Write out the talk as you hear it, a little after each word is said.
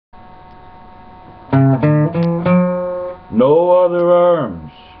No other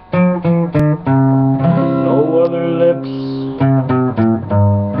arms, no other lips,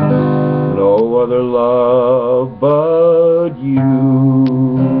 no other love but you.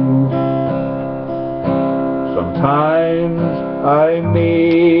 Sometimes I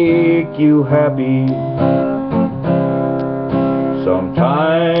make you happy,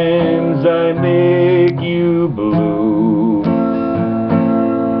 sometimes I make you blue,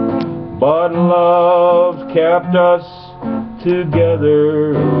 but love's kept us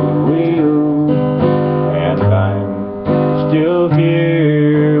together, and I'm still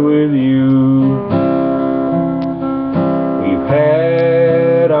here with you. We've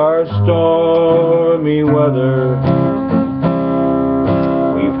had our stormy weather,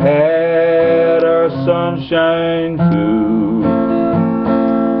 we've had our sunshine too,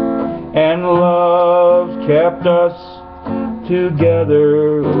 and love's kept us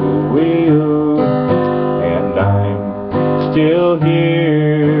together, and I'm still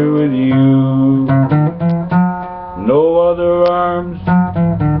here with you. No other arms,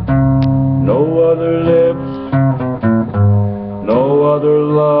 no other lips, no other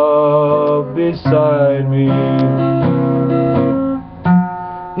love beside me,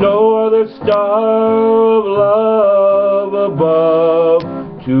 no other star of love above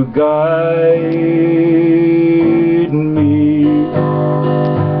to guide me.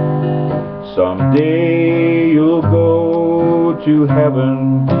 Someday you'll go to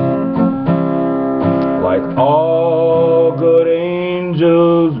heaven like all good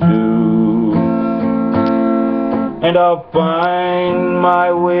angels do, and I'll find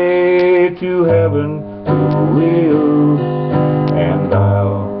my way to heaven, and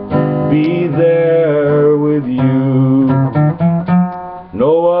I'll be there with you.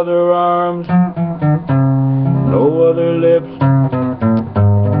 No other arms, no other lips,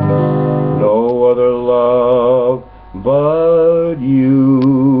 no other love but you.